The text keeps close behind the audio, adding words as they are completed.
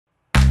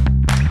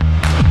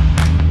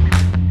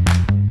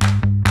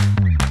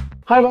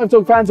Hi VIVE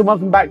Talk fans and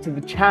welcome back to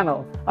the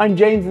channel. I'm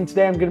James and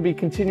today I'm going to be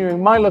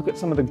continuing my look at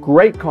some of the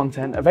great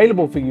content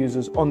available for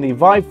users on the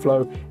VIVE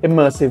Flow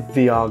immersive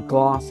VR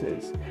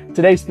glasses.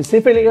 Today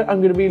specifically I'm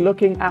going to be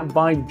looking at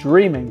VIVE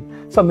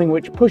Dreaming, something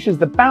which pushes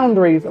the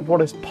boundaries of what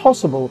is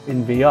possible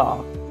in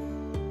VR.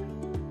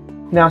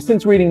 Now,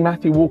 since reading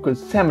Matthew Walker's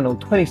seminal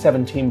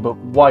 2017 book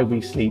Why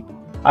We Sleep,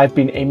 I've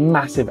been a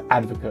massive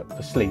advocate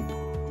for sleep.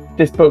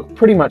 This book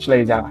pretty much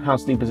lays out how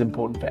sleep is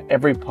important for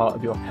every part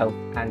of your health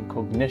and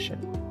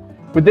cognition.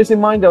 With this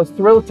in mind, I was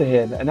thrilled to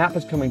hear that an app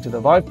is coming to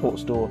the VivePort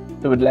store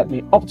that would let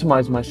me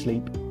optimize my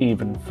sleep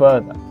even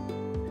further.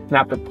 An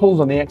app that pulls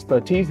on the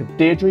expertise of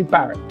Deirdre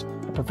Barrett,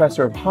 a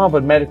professor of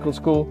Harvard Medical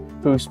School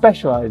who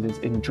specializes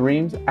in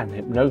dreams and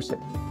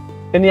hypnosis.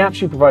 In the app,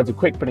 she provides a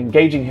quick but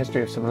engaging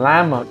history of some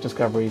landmark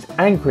discoveries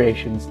and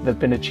creations that have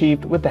been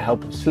achieved with the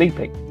help of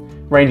sleeping,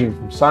 ranging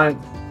from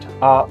science to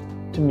art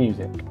to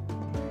music.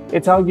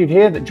 It's argued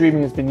here that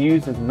dreaming has been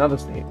used as another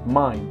state of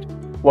mind,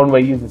 one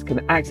where users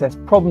can access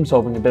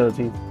problem-solving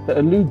abilities that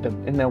elude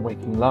them in their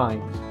waking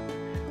lives.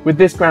 With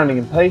this grounding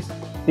in place,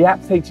 the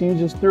app takes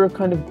users through a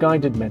kind of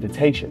guided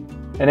meditation,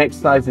 an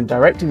exercise in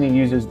directing the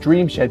user's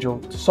dream schedule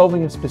to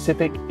solving a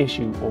specific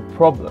issue or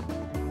problem.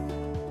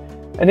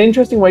 An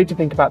interesting way to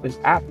think about this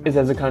app is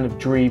as a kind of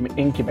dream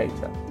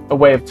incubator, a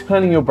way of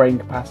turning your brain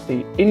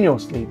capacity in your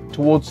sleep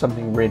towards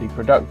something really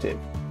productive,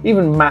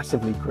 even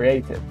massively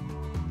creative.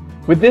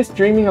 With this,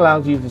 dreaming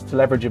allows users to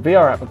leverage a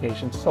VR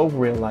application to solve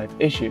real-life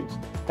issues,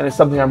 and it's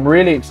something I'm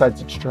really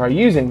excited to try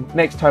using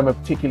next time a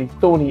particularly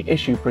thorny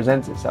issue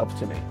presents itself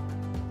to me.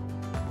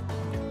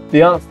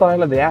 The art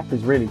style of the app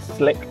is really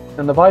slick,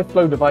 and the VIVE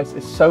Flow device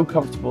is so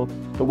comfortable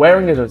that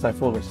wearing it as I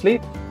fall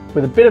asleep,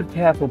 with a bit of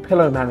careful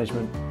pillow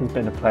management, has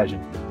been a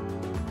pleasure.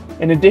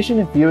 In addition,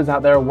 if viewers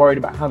out there are worried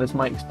about how this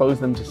might expose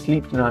them to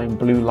sleep-denying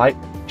blue light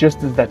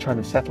just as they're trying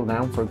to settle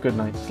down for a good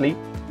night's sleep,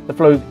 the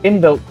Flow's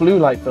inbuilt blue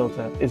light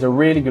filter is a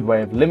really good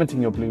way of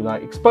limiting your blue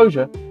light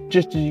exposure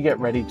just as you get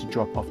ready to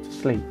drop off to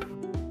sleep.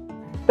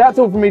 That's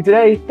all from me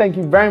today. Thank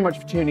you very much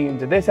for tuning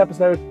into this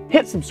episode.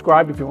 Hit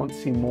subscribe if you want to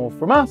see more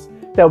from us.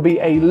 There'll be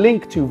a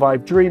link to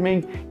VIVE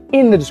Dreaming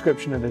in the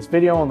description of this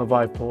video on the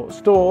VivePort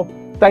store.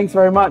 Thanks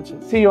very much.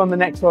 See you on the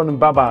next one and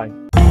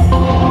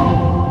bye-bye.